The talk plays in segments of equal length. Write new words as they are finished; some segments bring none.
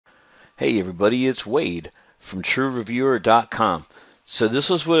Hey everybody, it's Wade from TrueReviewer.com. So this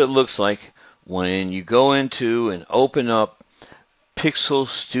is what it looks like when you go into and open up Pixel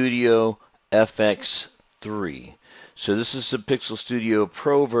Studio FX3. So this is the Pixel Studio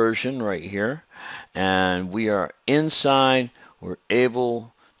Pro version right here, and we are inside. We're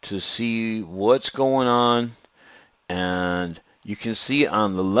able to see what's going on, and you can see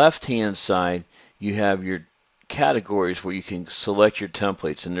on the left hand side you have your categories where you can select your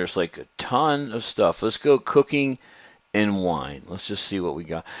templates, and there's like a ton of stuff. Let's go cooking and wine. Let's just see what we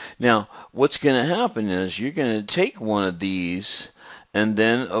got. Now, what's going to happen is you're going to take one of these, and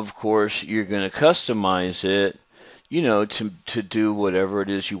then of course you're going to customize it, to do whatever it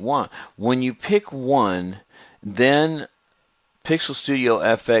is you want. When you pick one, then Pixel Studio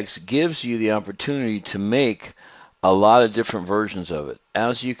FX gives you the opportunity to make a lot of different versions of it,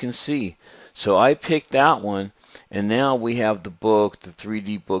 as you can see. So I picked that one, and now we have the book, the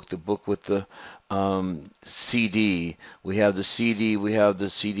 3D book, the book with the CD. We have the CD, we have the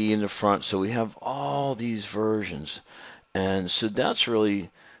CD in the front, so we have all these versions. And so that's really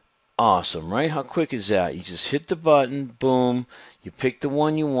awesome, right? How quick is that? You just hit the button, boom, you pick the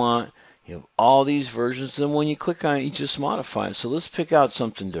one you want. You have all these versions, and when you click on it, you just modify it. So let's pick out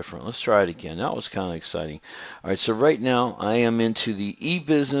something different. Let's try it again. That was kind of exciting. All right, so right now I am into the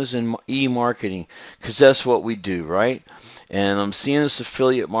e-business and e-marketing because that's what we do, right? And I'm seeing this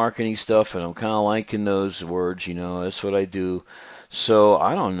affiliate marketing stuff, and I'm kind of liking those words, that's what I do. So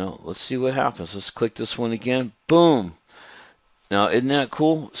I don't know. Let's see what happens. Let's click this one again. Boom. Now, isn't that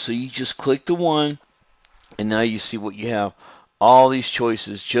cool? So you just click the one, and now you see what you have. All these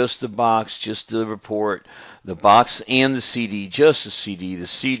choices, just the box, just the report, the box and the CD, just the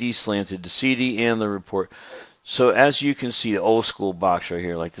CD slanted, the CD and the report. So as you can see, the old school box right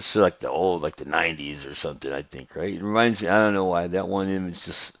here, like this is like the old, like the 90s or something, I think, right? It reminds me, I don't know why, that one image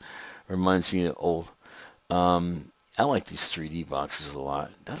just reminds me of old. I like these 3D boxes a lot.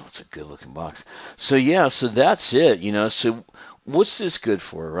 That looks a good looking box. So yeah, so that's it, So what's this good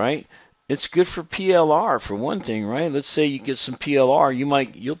for, right? It's good for PLR for one thing, right? Let's say you get some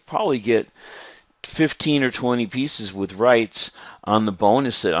PLR, you'll probably get 15 or 20 pieces with rights on the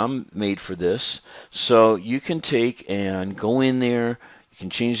bonus that I'm made for this. So you can take and go in there, you can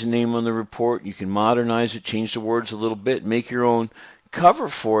change the name on the report, you can modernize it, change the words a little bit, make your own cover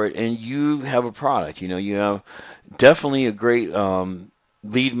for it, and you have a product. You have definitely a great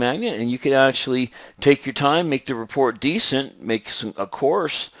lead magnet, and you can actually take your time, make the report decent, make a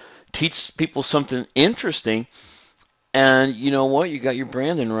course, teach people something interesting, and you know what? You got your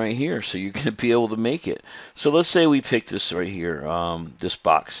branding right here, so you're going to be able to make it. So let's say we pick this right here, this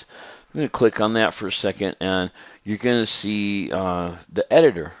box. I'm going to click on that for a second, and you're going to see the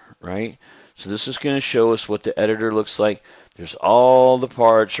editor, right? So this is going to show us what the editor looks like. There's all the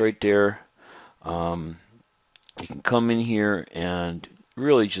parts right there. You can come in here and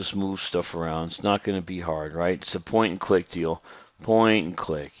really just move stuff around. It's not going to be hard, right? It's a point and click deal. Point and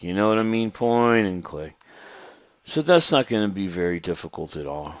click. You know what I mean? Point and click. So that's not going to be very difficult at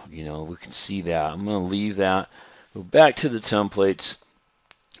all. We can see that. I'm going to leave that. Go back to the templates,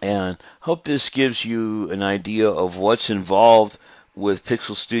 and hope this gives you an idea of what's involved with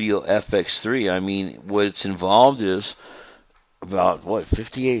Pixel Studio FX3. I mean, what's involved is about,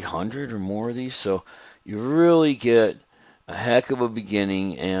 5,800 or more of these. So you really get a heck of a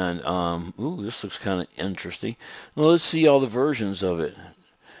beginning, and ooh, this looks kind of interesting. Well, let's see all the versions of it.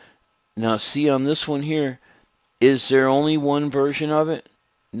 Now, see on this one here, is there only one version of it?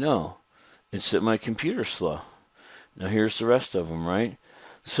 No, it's that my computer's slow. Now here's the rest of them, right?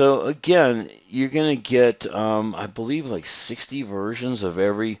 So again, you're gonna get, I believe, like 60 versions of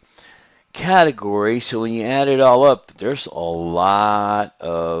every category. So when you add it all up, there's a lot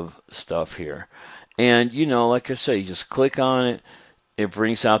of stuff here. And like I say, you just click on it. It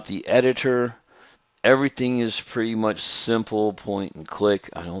brings out the editor. Everything is pretty much simple, point and click.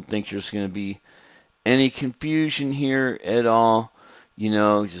 I don't think there's going to be any confusion here at all.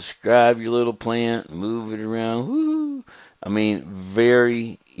 Just grab your little plant, move it around. Woo! I mean,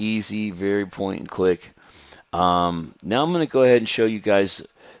 very easy, very point and click. Now I'm going to go ahead and show you guys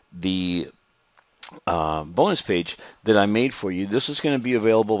the bonus page that I made for you. This is going to be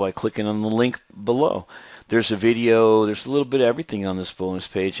available by clicking on the link below. There's a video, there's a little bit of everything on this bonus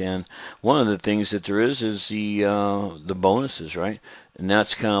page, and one of the things that there is the bonuses, right? And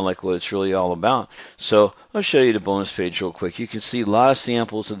that's kind of like what it's really all about. So I'll show you the bonus page real quick. You can see a lot of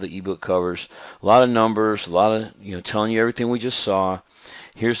samples of the ebook covers, a lot of numbers, a lot of, telling you everything we just saw.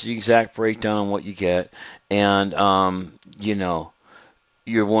 Here's the exact breakdown on what you get, and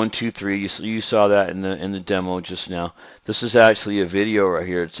your 1, 2, 3. You saw that in the demo just now. This is actually a video right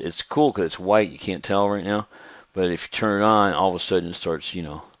here. It's cool because it's white. You can't tell right now, but if you turn it on, all of a sudden it starts,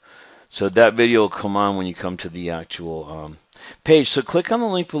 So that video will come on when you come to the actual page. So click on the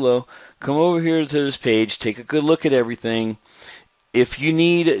link below. Come over here to this page. Take a good look at everything. If you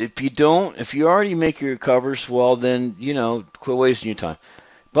already make your covers, well then, quit wasting your time.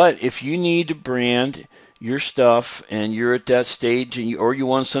 But if you need to brand your stuff and you're at that stage or you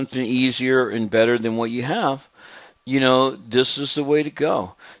want something easier and better than what you have, this is the way to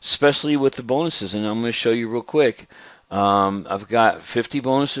go, especially with the bonuses. And I'm going to show you real quick. I've got 50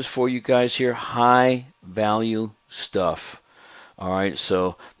 bonuses for you guys here, high value stuff. All right, so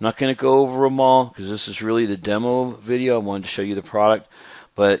I'm not going to go over them all because this is really the demo video. I wanted to show you the product,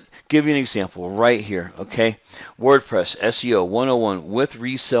 but give you an example right here, okay? WordPress SEO 101 with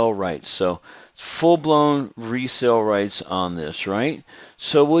resale rights. So full-blown resale rights on this, right?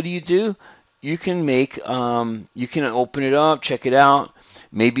 So what do? You can you can open it up, check it out,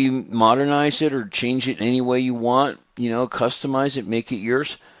 maybe modernize it or change it any way you want, customize it, make it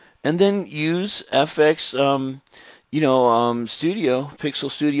yours, and then use FX, Pixel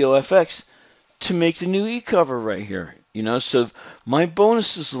Studio FX to make the new e-cover right here. So my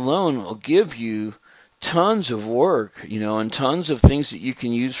bonuses alone will give you tons of work, and tons of things that you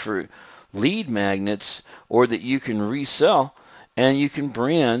can use for lead magnets or that you can resell and you can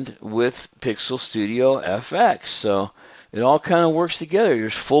brand with Pixel Studio FX. So it all kind of works together.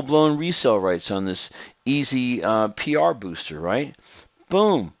 There's full-blown resale rights on this easy PR booster, right?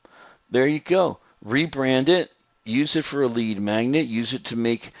 Boom. There you go. Rebrand it. Use it for a lead magnet. Use it to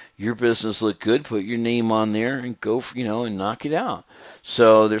make your business look good. Put your name on there and go, and knock it out.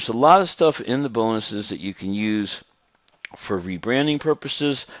 So there's a lot of stuff in the bonuses that you can use for rebranding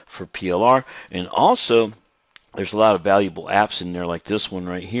purposes, for PLR, and also there's a lot of valuable apps in there like this one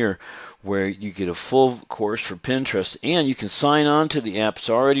right here where you get a full course for Pinterest and you can sign on to the app. It's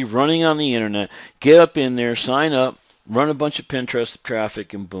already running on the internet. Get up in there, sign up, run a bunch of Pinterest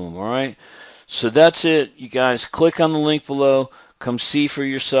traffic, and boom, all right? So that's it, you guys. Click on the link below. Come see for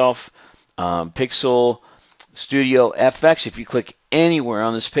yourself. Pixel Studio FX. If you click anywhere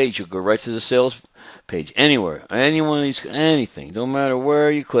on this page, you'll go right to the sales page. Anywhere. Any one of these, anything. No matter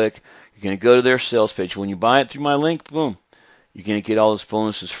where you click, you're going to go to their sales page. When you buy it through my link, boom, you're going to get all those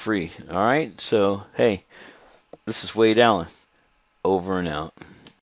bonuses free. All right? So, hey, this is Wade Allen. Over and out.